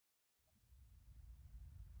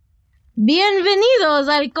Bienvenidos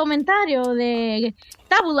al comentario de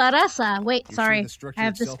Tabula Rasa. Wait, sorry. I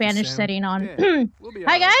have the Spanish setting on.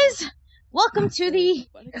 Hi, guys. Welcome to the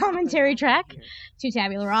commentary track to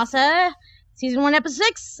Tabula Rasa, Season 1, Episode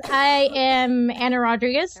 6. I am Anna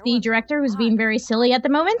Rodriguez, the director who's being very silly at the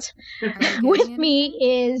moment. With me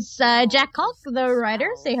is Jack Kalk, the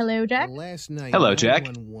writer. Say hello, Jack. Hello, Jack.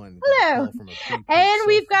 Hello. And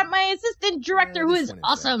we've got my assistant director who is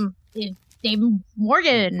awesome. Dave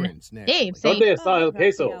Morgan. Dave, say... ¿Dónde está el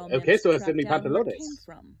queso? El queso es en mis pantalones.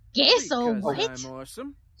 Queso? What?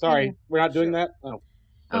 Sorry, we're not doing that? Oh.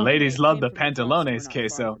 The ladies love the pantalones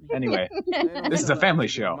queso. Anyway, this is a family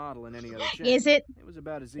show. Is it?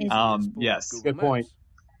 Yes. Good point.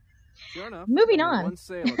 Moving on.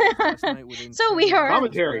 So we are...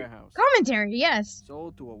 Commentary, yes.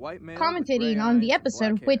 Commentating on the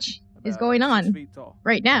episode, which is going on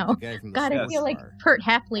right now. God, I feel like Pert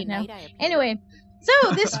Hapley now. Anyway,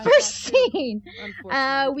 so this first scene,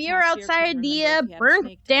 we are outside the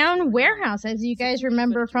burnt down warehouse, as you guys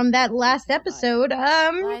remember from that last episode,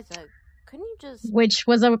 which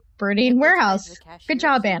was a burning warehouse. Good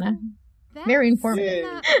job, Anna. Very informative.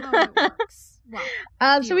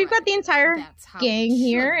 So we've got the entire gang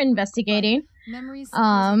here investigating. Memories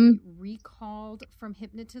recalled from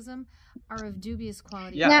hypnotism are of dubious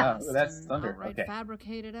quality. Yeah, that's thunder. Okay.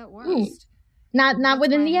 Fabricated at worst. Ooh. Not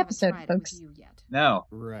within the episode, folks. No,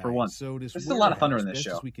 for once. So there's a lot of thunder in this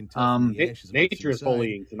show. Nature is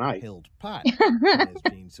bullying tonight.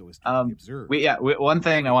 One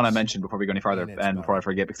thing I want to mention before we go any farther, and before I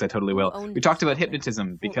forget, because I totally will. We talked about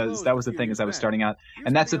hypnotism, because that was the thing as I was starting out,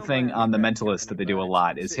 and that's the thing on The Mentalist that they do a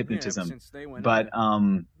lot, is hypnotism. But,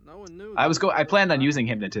 I planned on using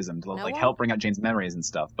hypnotism to help bring out Jane's memories and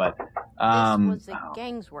stuff, but this was a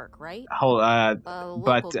gang's work, right?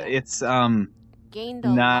 But it's gained a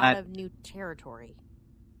lot of new territory.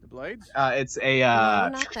 The Blades? It's a no,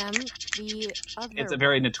 not them. The other it's a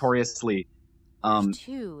very notoriously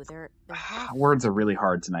two. words are really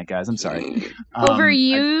hard tonight, guys. I'm sorry.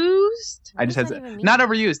 Overused? I just had to, not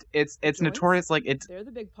overused. It's notorious. They're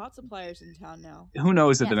the big pot suppliers in town now. Who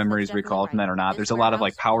knows if the memories recall from that or not? There's a lot of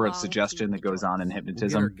power of suggestion that goes on in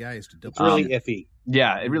hypnotism. It's really iffy.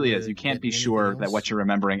 Yeah, it really is. You can't be sure that what you're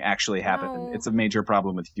remembering actually happened. It's a major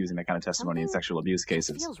problem with using that kind of testimony in sexual abuse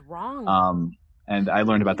cases. Feels wrong. And I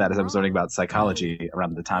learned about that as I was learning about psychology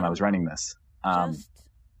around the time I was writing this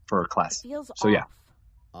for a class. So yeah.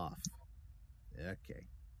 Off. Okay.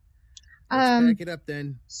 Let's back it up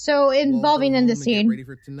then. So involving in the scene, ready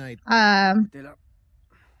for tonight.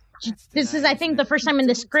 This is, I think, the first time in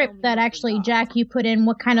the script that actually, Jack, you put in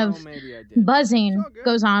what kind of buzzing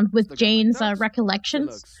goes on with Jane's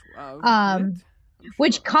recollections,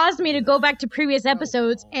 which caused me to go back to previous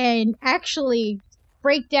episodes and actually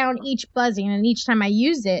break down each buzzing and each time I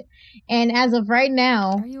use it. And as of right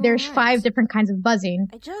now, there's 5 different kinds of buzzing.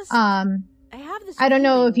 I don't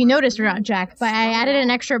know if you noticed or not, Jack, but I added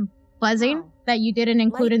an extra buzzing that you didn't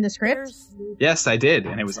include in the script. Yes, I did,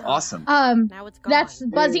 and it was awesome. That's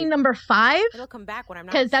buzzing number 5,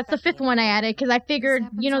 because that's the 5th one I added, because I figured,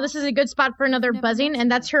 this is a good spot for another buzzing,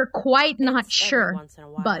 and that's her quite not sure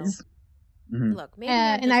buzz. Mm-hmm. Look,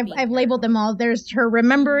 and I've labeled them all. There's her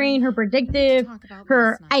remembering, her predictive,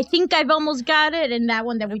 her I think I've almost got it, and that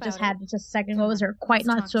one that we just had just a second ago was her quite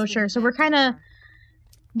not so sure. So we're kind of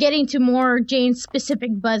getting to more Jane's specific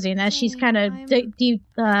buzzing as she's kind of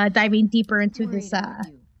diving deeper into this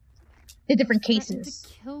the different cases.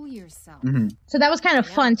 Mm-hmm. So that was kind of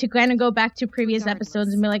fun to kind of go back to previous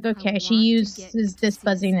episodes and be like, okay, she uses this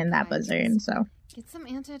buzzing and that buzzing. So get some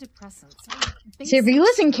antidepressants. So if you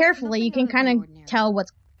listen carefully, you can kind of tell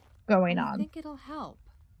what's going on. I think it'll help.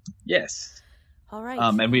 Yes. All right.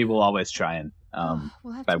 And we will always try and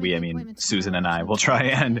by we I mean Susan and I will try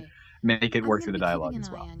and make it work through the dialogue as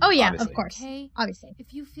well. Oh yeah, obviously. Of course, obviously.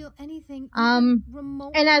 If you feel anything, and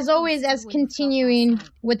as always, as continuing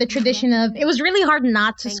with the tradition of, it was really hard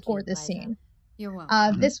not to score this scene. You're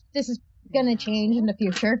welcome. This is gonna change in the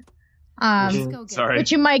future. Sorry.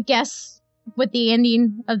 Which you might guess with the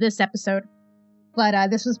ending of this episode, but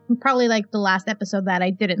this was probably the last episode that I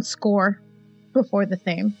didn't score before the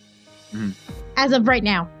theme. Mm-hmm. As of right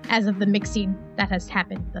now, as of the mixing that has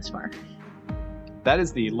happened thus far. That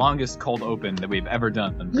is the longest cold open that we've ever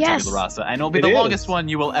done for Yes. Tabula Rasa, and it'll be the longest one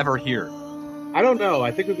you will ever hear. I don't know.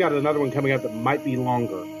 I think we've got another one coming up that might be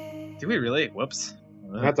longer. Do we really? Whoops.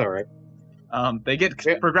 That's all right. They get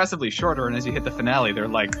progressively shorter, and as you hit the finale, they're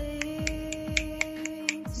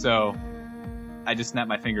So, I just snapped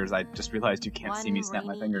my fingers. I just realized you can't see me snap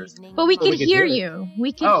my fingers. But we can hear you.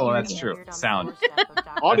 We can hear that's you. true. Sound.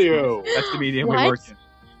 Audio. That's the medium What? we work in.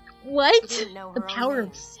 What? The power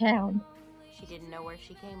of sound. She didn't know where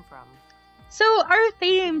she came from. So our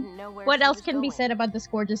theme. Didn't know where What she else was can be going. said about this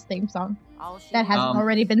gorgeous theme song All she that hasn't knew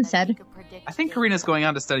already been was that she said? could predict I think fate. Karina's going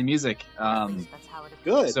on to study music. At least that's how it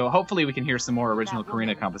Good. So hopefully we can hear some more original That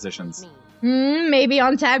Karina woman compositions. was me. Maybe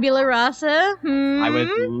on Tabula Rasa. I would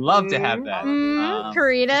love to have that.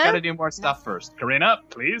 Karina. Just gotta do more stuff first. Karina,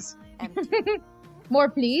 please. Empty. More, A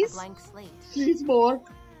please. blank slate. Please more.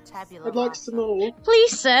 Tabula I'd like rasa. to know.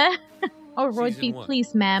 Please, sir. Oh, Season Roy, 1.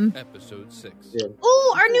 please, ma'am. Episode 6. Yeah.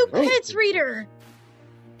 Ooh, our new Oh. credits reader.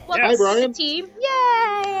 Welcome Hi, to Brian. the team.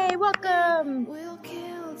 Yay! Welcome.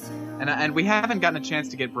 And we haven't gotten a chance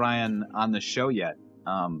to get Brian on the show yet.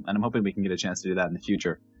 And I'm hoping we can get a chance to do that in the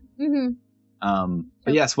future.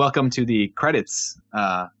 But yes, welcome to the credits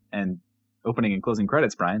and opening and closing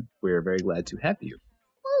credits, Brian. We're very glad to have you.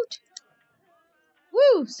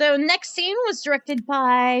 Woo! So next scene was directed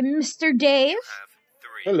by Mr. Dave.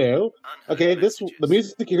 Hello. Okay, the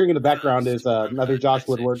music you're hearing in the background is another Josh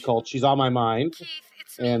Woodward called "She's on My Mind,"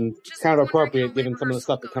 and it's kind of appropriate given some of the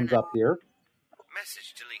stuff that comes up here.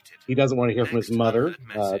 He doesn't want to hear from his mother.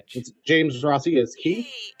 It's James Rossi as Keith.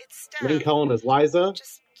 Lynn Cullen as Liza.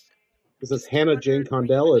 This is Hannah Jane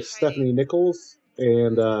Condell as Stephanie Nichols,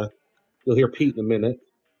 and you'll hear Pete in a minute.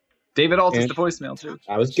 David alters And- the voicemail too.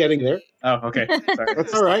 I was getting there. Oh, okay. Sorry.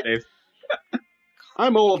 That's all right. Dave.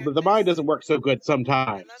 I'm old, but the mind doesn't work so good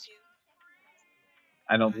sometimes.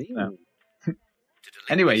 I don't know.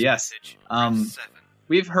 Anyway, yes.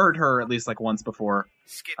 We've heard her at least like once before.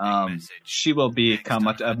 She will become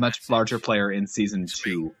a much larger player in season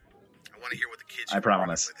 2. I want to hear what the kids I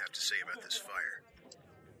promise. have to say about this fire.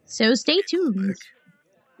 So stay tuned.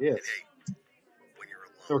 Yes. When you're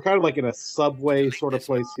alone. So we're kind of like in a subway sort of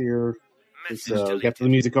place here. So get the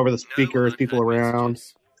music over the speakers, people around.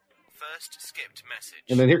 First skipped message.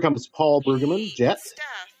 And then here comes Paul Brueggemann, Jet.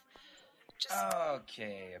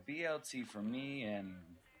 Okay, a BLT for me and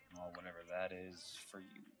whatever that is for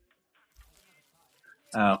you.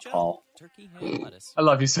 Oh, Paul. Turkey, ham, lettuce. I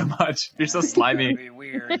love you so much. You're so slimy. Be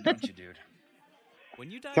weird, don't you, dude?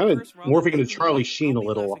 When you die Kind of first, Robin, morphing into Charlie Sheen a I'll be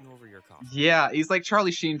little. laughing over your coffee. Yeah, he's like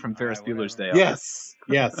Charlie Sheen from Ferris Alright, Bueller's Day whatever. Off. Yes,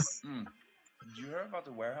 yes. Did you hear about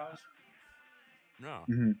the warehouse? No.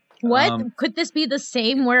 Mhm. What? Could this be the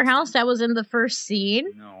same warehouse that was in the first scene?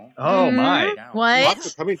 No. Oh my. What? Lots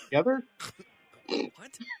are coming together.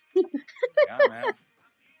 What? Yeah, man.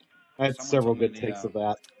 I had Someone several told me good takes of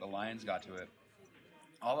that. The Lions got to it.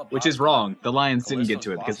 All the Which is wrong. The Lions didn't get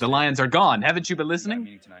to it because the Lions are gone. Haven't you been listening?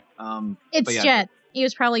 It's but yeah. Jet. He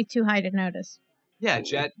was probably too high to notice. Yeah,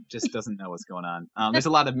 Jet just doesn't know what's going on. There's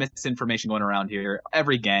a lot of misinformation going around here. All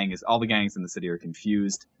the gangs in the city are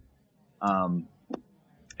confused.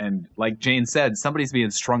 And like Jane said, somebody's being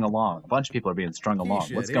strung along. A bunch of people are being strung along.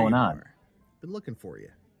 Keisha, What's there going you on? are. Been looking for you.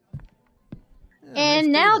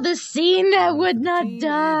 And now the scene that would not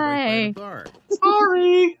die.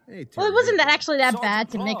 Sorry. Hey, Well, it wasn't actually that bad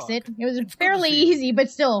to mix it. It was fairly easy, but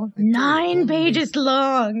still 9 pages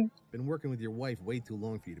long. Been working with your wife way too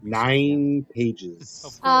long for you to be 9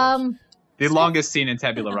 pages. The longest scene in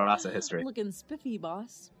Tabula Rasa history. Looking spiffy,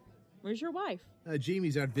 boss. Where's your wife?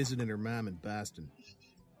 Jamie's out visiting her mom in Boston.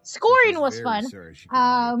 Scoring She's was very fun. sorry she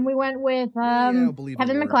couldn't We went with I'll believe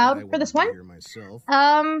Kevin in whatever I McLeod for want this to one. hear myself.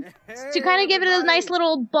 To kind of give it a nice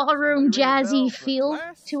little ballroom jazzy feel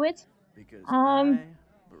to it.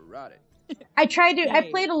 I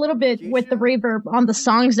played a little bit with the reverb on the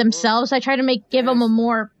songs themselves. I tried to give them a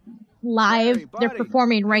more live. They're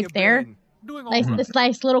performing right there. Like this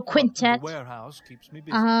nice little quintet.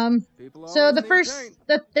 So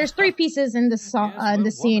there's 3 pieces in this song, in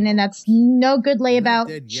this scene, and that's No Good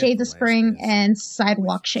Layabout, Shades of Spring, and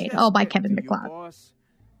Sidewalk Shade, all by Kevin McLeod.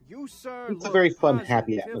 It's a very fun,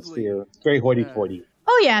 happy atmosphere. It's very hoity-toity.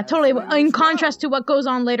 Oh yeah, totally. In contrast to what goes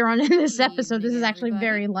on later on in this episode, this is actually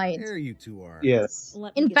very light. There you two are. Yes.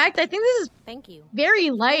 In fact, I think this is Thank you. very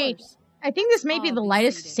light. I think this may be the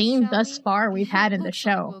lightest scene thus far we've had in the We'll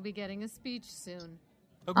show. be getting a speech soon.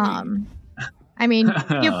 I mean,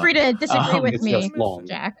 feel free to disagree with it's me, just long.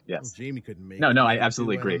 Jack. Yes. Jamie couldn't make No, it. I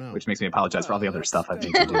absolutely agree, which makes me apologize for all the other stuff I've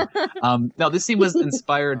made you do. No, this scene was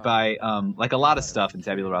inspired by, like a lot of stuff in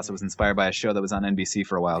Tabula Rasa was inspired by a show that was on NBC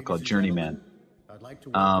for a while called Journeyman.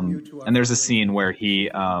 And there's a scene where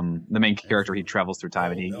the main character, he travels through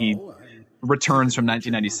time and he returns from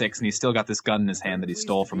 1996 and he's still got this gun in his hand that he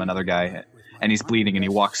stole from another guy and he's bleeding and he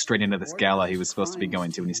walks straight into this gala he was supposed to be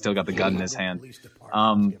going to and he's still got the gun in his hand.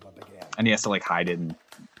 And he has to like hide it and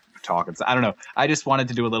talk. I don't know. I just wanted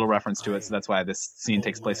to do a little reference to it, so that's why this scene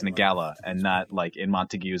takes place in a gala and not like in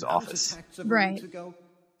Montague's office. Right.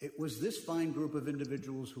 It was this fine group of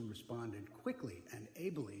individuals who responded quickly and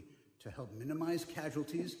ably to help minimize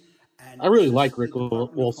casualties I really like Rick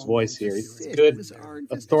Wolf's voice here. It's a good,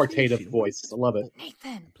 authoritative voice. I love it.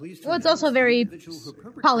 Nathan. Well, it's also very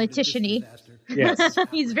politician-y. Yes.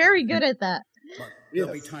 He's very good at that.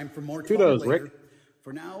 There'll be time for more Kudos, talk later. Rick.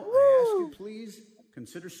 For now, I ask you please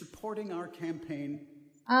consider supporting our campaign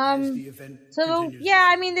as the event So, continues. yeah,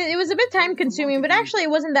 I mean, it was a bit time-consuming, but actually it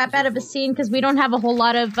wasn't that bad of a scene because we don't have a whole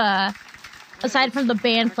lot of, aside from the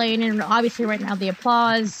band playing and obviously right now the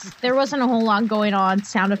applause, there wasn't a whole lot going on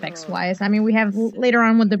sound effects-wise. I mean, we have later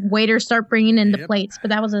on when the waiters start bringing in the plates, but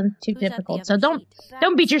that wasn't too difficult. So don't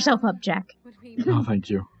beat yourself up, Jack. Oh, thank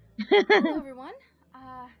you. Hello, everyone.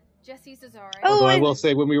 Jesse Cesare. Although I and will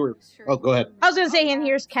say when we were... Oh, go ahead. I was going to say, and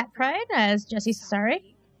here's Cat Pride as Jesse Cesare.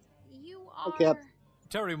 Oh, Cat.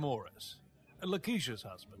 Terry Morris, Lakeisha's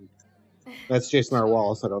husband. That's Jason R.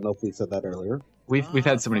 Wallace. I don't know if we said that earlier. We've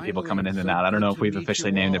had so many people coming in and out. I don't know if we've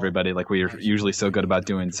officially named everybody like we're usually so good about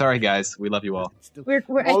doing. Sorry, guys. We love you all.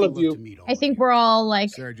 All of you. I think we're all,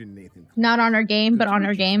 like, Sergeant Nathan. not on our game, but on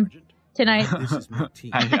our game tonight. This is my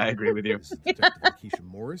team. I agree with you. This is Detective Lakeisha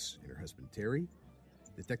Morris and her husband Terry.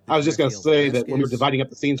 Detective I was just going to Raquel say that when we were Vasquez, dividing up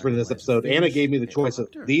the scenes for this episode, Anna gave me the choice of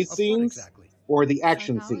these scenes or the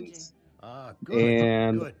action scenes.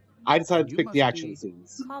 And I decided to pick the action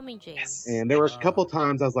scenes. Call me James. And there were a couple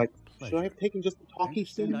times I was like, should I have taken just the talkie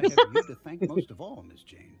scenes? I have you to thank most of all, Miss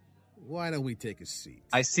Jane. Why don't we take a seat?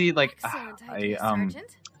 I see, like,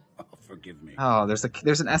 Oh, forgive me. oh, there's an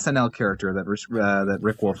SNL character that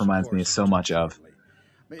Rick Wolf reminds me so much of.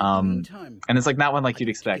 And it's like not one like you'd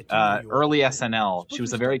expect. Early SNL, she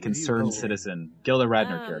was a very concerned citizen. Gilda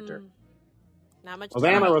Radner character. Not much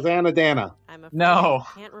Rosanna Dana. No,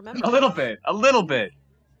 Can't remember. a little bit.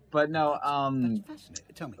 But no,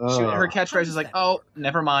 her catchphrase is like, "Oh,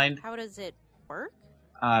 never mind." How does it work?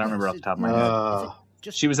 I don't remember off the top of my head.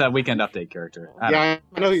 She was a Weekend Update character. Yeah,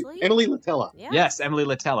 I know. Emily Latella. Yeah. Yes, Emily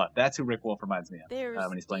Latella. That's who Rick Wolf reminds me of There's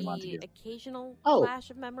when he's playing Montague. Occasional Oh, flash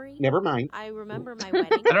of memory. Never mind. I remember my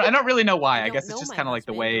wedding. I don't really know why. I don't guess it's know just my kind of like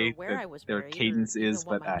the husband way or where I that was their married or cadence even is,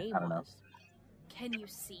 what but my I name don't know. was. Can you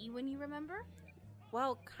see when you remember?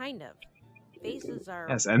 Well, kind of. Faces are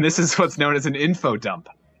Yes, and this is what's known as an info dump.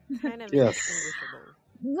 kind of Yes. indistinguishable.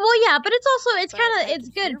 Well, yeah, but it's But I it's can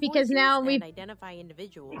hear good because voices now and we've identify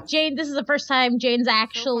individuals. Jane. This is the first time Jane's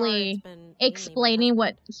actually explaining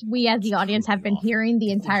what we as the audience have been hearing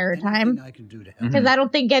the entire time. Because I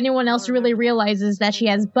don't think anyone else really realizes that she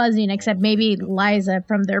has buzzing except maybe Liza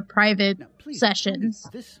from their private sessions.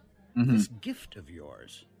 This gift of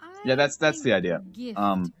yours. Yeah, that's the idea.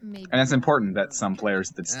 And it's important that some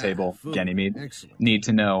players at this table, Ganymede, need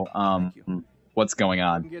to know what's going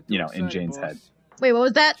on, in Jane's head. Wait, what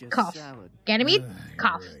was that? Cough. Ganymede?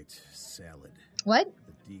 Cough. Salad. What?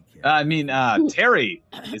 I mean, Terry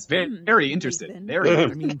is very interested. Very. I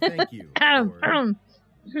mean, thank you.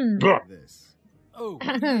 This. Oh,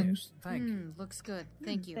 yes, thank you. Looks good.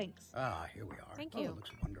 Thank you. Thanks. Here we are. Thank Oh, you. it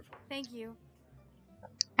looks wonderful. Thank you.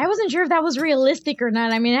 I wasn't sure if that was realistic or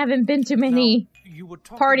not. I mean, I haven't been to many You were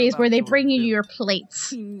talking parties where about they your bring you bill. your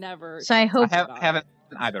plates. Never. So I hope haven't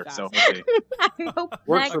either, so we'll see. I hope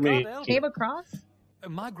Works that for me. came across.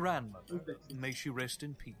 My grandmother, may she rest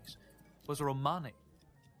in peace, was Romani.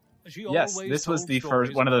 She Yes, always this was told the stories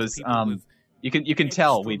first one of about those. people with You can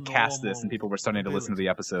tell we'd extra cast this and people were starting to listen to the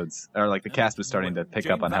episodes, or like the cast was starting to pick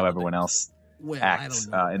up on how everyone else acts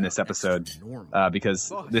in this episode,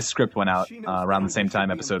 because this script went out around the same time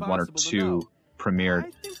episode 1 or 2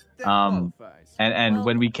 premiered. And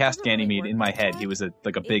when we cast Ganymede, in my head, he was a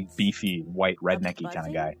big, beefy, white, rednecky kind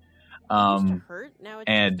of guy.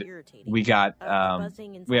 And we got,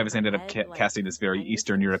 we obviously ended up casting this very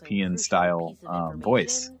Eastern European style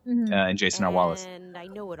voice in Jason R. Wallace.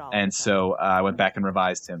 And so I went back and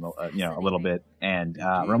revised him, a little bit. And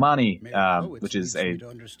Romani, which is a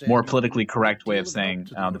more politically correct way of saying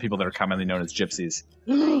the people that are commonly known as gypsies.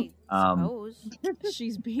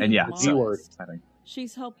 She's being And yeah, modest. so, I think.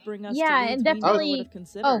 She's helped bring us Yeah, to and leads we definitely- never would have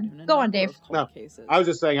considered Oh, in a go on, number Dave. of cold No, cases. I was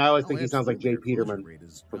just saying, I always think he sounds like Jay Peterman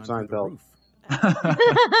from Seinfeld.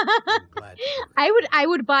 I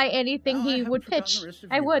would buy anything he would pitch.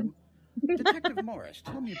 I would. Detective Morris,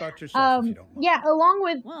 tell me about yourself, if you don't mind. Yeah, along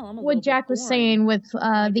with Well, I'm a what little Jack bit was boring. saying with the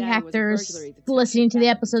dad was a actors burglary detective listening to the back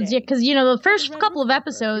in the episodes, day. yeah, because the first Red couple of Ripper,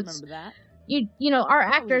 if you episodes, remember that. our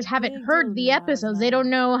actors haven't heard the episodes. They don't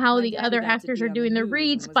know how the other actors are doing their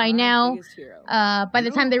reads by now. By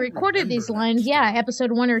the time they recorded these lines,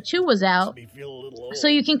 episode 1 or 2 was out, so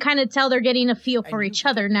you can kind of tell they're getting a feel for each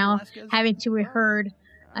other now, having to reheard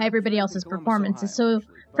everybody else's performances. So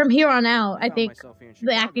from here on out, I think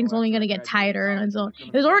the acting's only going to get tighter, and so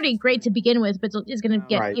it was already great to begin with, but it's going to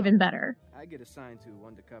get Right. even better. I get assigned to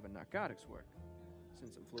undercover narcotics work.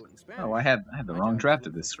 Oh, I had the wrong draft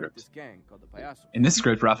of this script. In this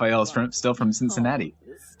script, Raphael is still from Cincinnati.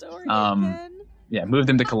 Yeah, moved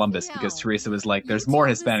him to Columbus because Teresa was like, "There's more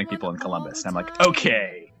Hispanic people in Columbus." And I'm like,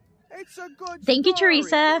 "Okay." Thank you,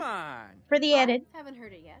 Teresa, for the edit. Haven't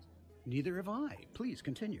heard it yet. Neither have I. Please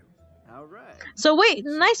continue. All right. So wait,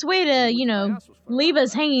 nice way to, leave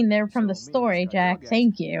us hanging there from the story, Jack.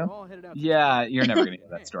 Thank you. Yeah, you're never gonna hear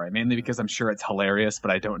that story, mainly because I'm sure it's hilarious,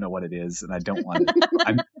 but I don't know what it is, and I don't want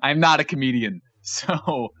it. I'm not a comedian,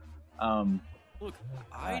 so Look,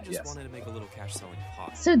 I just wanted to make a little cash selling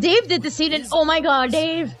pot. So Dave did the scene, and oh my god,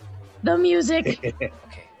 Dave, the music.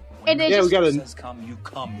 And we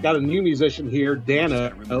got a new musician here, Dano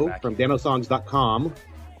from danosongs.com.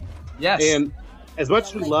 Yes. And as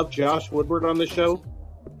much as we love Josh Woodward on the show,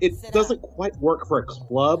 it doesn't quite work for a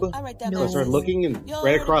club. So I started looking and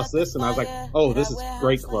right across this, and I was like, "Oh, this is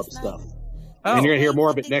great club stuff." Oh. And you're gonna hear more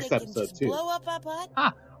of it next episode too.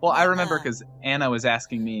 Well, I remember because Anna was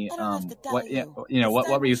asking me, what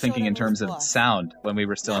were you thinking in terms of sound when we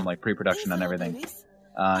were still in like pre-production and everything,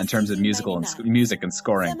 in terms of music and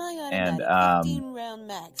scoring, and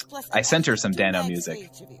I sent her some Dano music.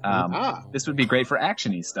 This would be great for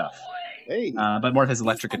actiony stuff, but more of his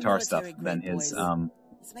electric guitar stuff than his, some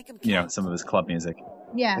of his club music.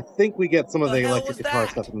 Yeah, I think we get some of the electric guitar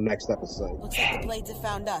stuff in the next episode. Looks like the Blades have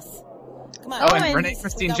found us. Come on. Oh, and Renee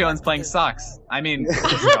Christine Jones playing Socks. I mean,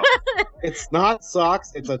 it's not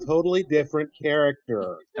Socks. It's a totally different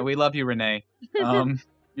character. And we love you, Renee.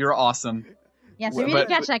 You're awesome. Yes, we didn't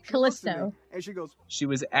catch that Callisto. And she goes, she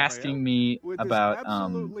was asking me about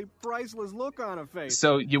absolutely priceless look on her face.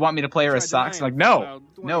 So you want me to play her as Socks? I'm like, no,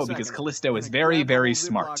 because Callisto is very, very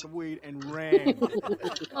smart.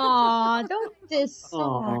 Aw, don't diss.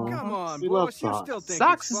 Oh, come on, boss. You still think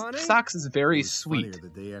Socks, it's funny? Socks is very sweet,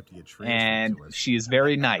 and she is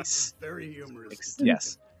very nice. Very humorous.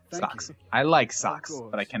 Yes, Socks. I like Socks,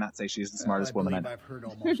 but I cannot say she's the smartest woman I know. I've heard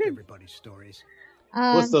almost everybody's stories.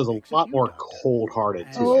 Callisto's a lot more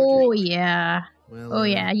cold-hearted, too. Oh, yeah. Well, oh,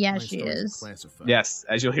 yeah, she is. Classified. Yes,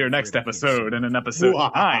 as you'll hear next episode and in episode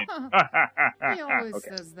 9. He always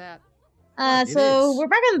says that. So we're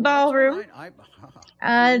back in the ballroom.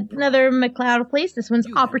 Another McLeod place. This one's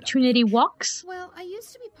Opportunity Walks. Well, I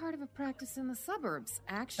used to be part of a practice in the suburbs.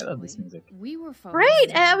 Actually, I love this music. We were Right,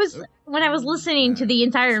 when I was listening to the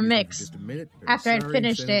entire mix after I'd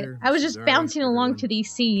finished it, I was just bouncing along to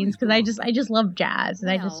these scenes because I just love jazz and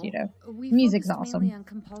I just music's awesome. You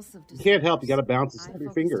can't help, you gotta bounce it with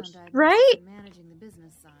your fingers. Right?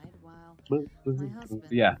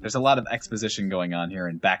 Yeah, there's a lot of exposition going on here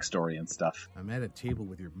and backstory and stuff. I'm at a table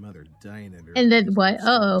with your mother, dying under. And then what?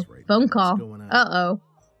 Uh-oh. Phone call. Uh-oh.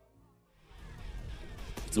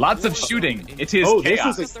 Lots of shooting. It is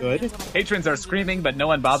chaos. This isn't good. Patrons are screaming, but no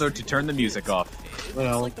one bothered to turn the music off.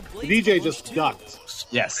 Well, the DJ just ducked.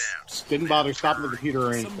 Yes. Didn't bother stopping the computer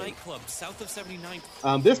or anything. Nightclub south of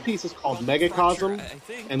 79th. This piece is called Megacosm,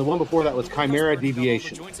 and the one before that was Chimera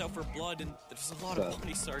Deviation. Joints out for blood, and there's a lot of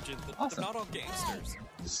money, Sergeant. They're not all gangsters.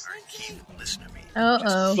 Listen to me.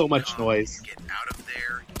 Uh-oh. So much noise. Get out of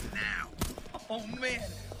there now. Oh, man.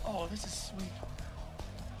 Oh, this is sweet.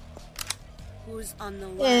 Who's on the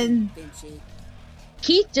And line, Vinci?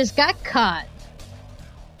 Keith just got caught.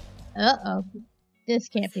 Uh-oh. This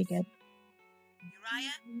can't be good.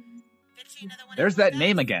 There's that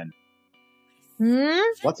name again.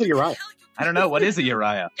 What's a Uriah? I don't know. What is a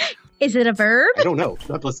Uriah? Is it a verb? I don't know.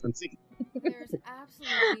 Not listen and see.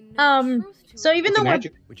 So even though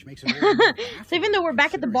so even though we're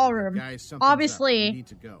back at the ballroom, obviously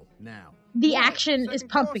the action is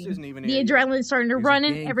pumping. The adrenaline's starting to run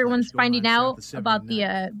in. Everyone's finding out about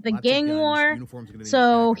the gang war.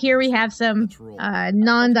 So here we have some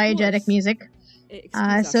non-diegetic music.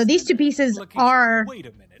 So these two pieces are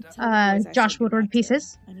Josh Woodward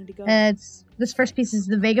pieces. This first piece is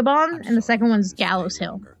The Vagabond, and the second one's Gallows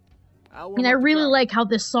Hill. And I really like how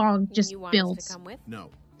this song just builds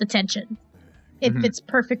the tension. It fits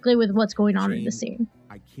perfectly with what's going on in the scene.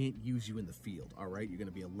 I can't use you in the field, all right? You're going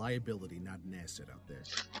to be a liability, not an asset out there.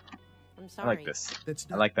 I'm sorry. I like this.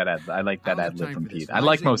 I like that ad. I like that ad lib from Pete. I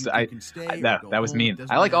like most. That was mean.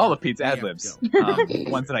 I like all of Pete's ad libs.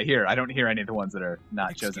 Ones that I hear. I don't hear any of the ones that are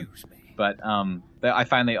not chosen. But I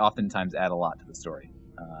find they oftentimes add a lot to the story,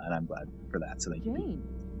 and I'm glad for that. So thank you. Jane,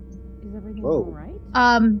 is everything all right?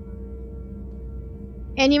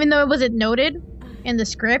 And even though it wasn't noted in the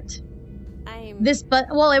script,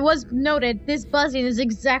 it was noted. This buzzing is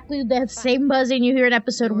exactly the same buzzing you hear in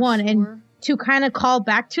episode 1, and to kind of call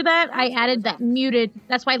back to that, I added that muted.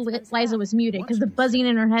 That's why Liza was muted, because the buzzing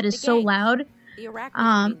in her head is so loud.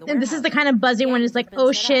 And this is the kind of buzzing when it's like,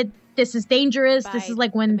 oh shit, this is dangerous. This is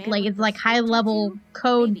like when like it's like high level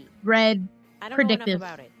code red predictive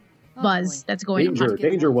buzz that's going on.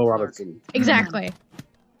 Danger, Will Robertson. Exactly.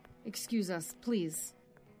 Excuse us, please.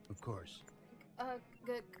 Of course.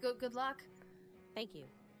 Good luck. Thank you.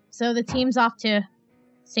 So the team's off to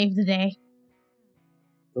save the day.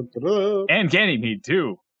 And Ganymede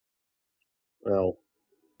too. Well,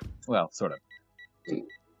 sort of.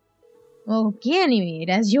 Well, Ganymede,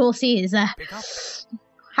 as you'll see, is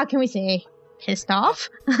how can we say, pissed off?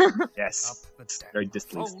 Yes, very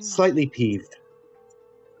displeased. Slightly peeved.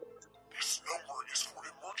 This number is for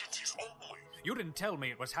emergencies only. You didn't tell me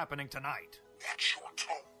it was happening tonight. Watch your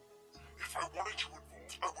tone. If I wanted you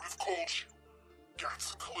involved, I would have called you.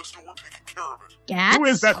 Gats and Callisto were taking care of it. Gats? Who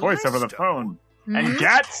is that voice over the phone? And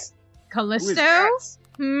Gats? Callisto?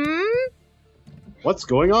 What's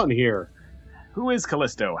going on here? Who is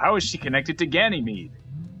Callisto? How is she connected to Ganymede?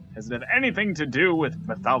 Has it anything to do with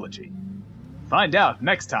mythology? Find out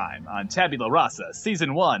next time on Tabula Rasa,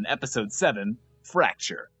 Season 1, Episode 7,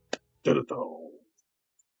 Fracture.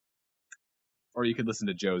 Or you could listen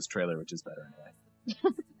to Joe's trailer, which is better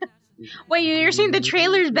anyway. Wait, you're saying the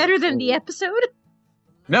trailer's better than the episode?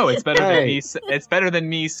 No, it's better than me. It's better than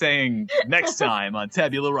me saying next time on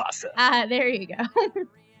Tabula Rasa. There you go. I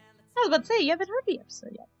was about to say, you haven't heard the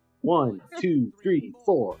episode yet. 1, 2, 3,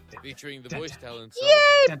 4. Featuring the voice talents.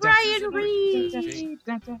 Yay, Brian Reed! Lynn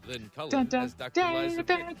Cullen as Dr. Liza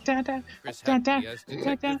Page. Chris Hackney as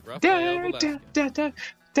Detective Raphael Velasquez.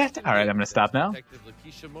 All right, I'm gonna stop now. Detective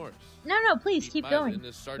Lakeisha Morris. No, please keep going.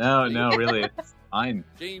 No, really, it's fine.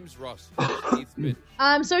 James Ross.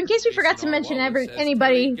 So in case we forgot to mention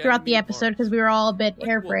anybody throughout the episode, because we were all a bit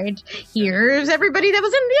airbrained, here's everybody that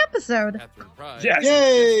was in the episode. Yes.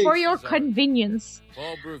 Yay! For your convenience.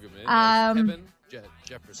 Paul Brueggemann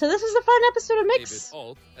so this is a fun episode of Mix.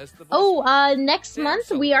 Next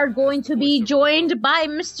month we are going to be joined by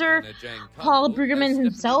Mr. Paul Brueggemann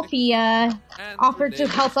himself. He offered to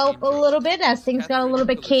help out a little bit as things got a little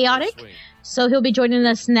bit chaotic. So he'll be joining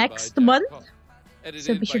us next month.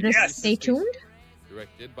 So be sure to stay tuned.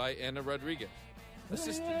 Directed by Anna Rodriguez.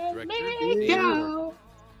 Assistant director Dave Ward.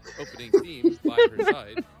 Opening theme by her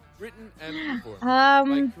side. Written and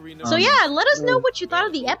performed by Karina. So yeah, let us know what you thought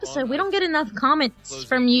of the episode. We don't get enough comments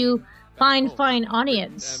from you fine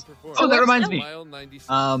audience. Oh, that reminds me.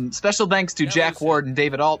 Special thanks to Jack Ward and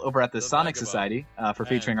David Alt over at the Sonic Society for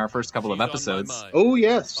featuring our first couple of episodes. Oh,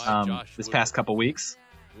 yes. This past couple weeks.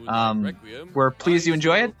 We're pleased you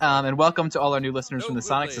enjoy it, and welcome to all our new listeners from the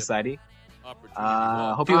Sonic Society.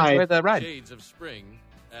 Hope you enjoy the ride. Shades of Spring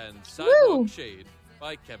and Sidewalk Shade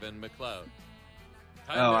by Kevin MacLeod.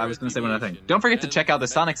 Oh, I was going to say one other thing. Don't forget to check out the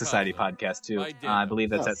Sonic Society podcast, too. I believe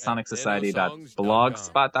that's at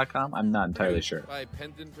sonicsociety.blogspot.com. I'm not entirely sure.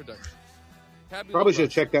 Probably should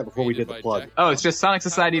have checked that before we did the plug. Oh, it's just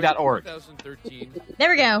sonicsociety.org. There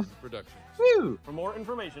we go. Woo. For more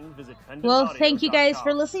information, visit Well, thank you guys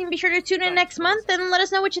for listening. Be sure to tune in next month and let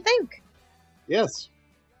us know what you think. Yes.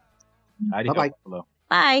 Bye-bye. Hello.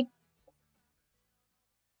 Bye.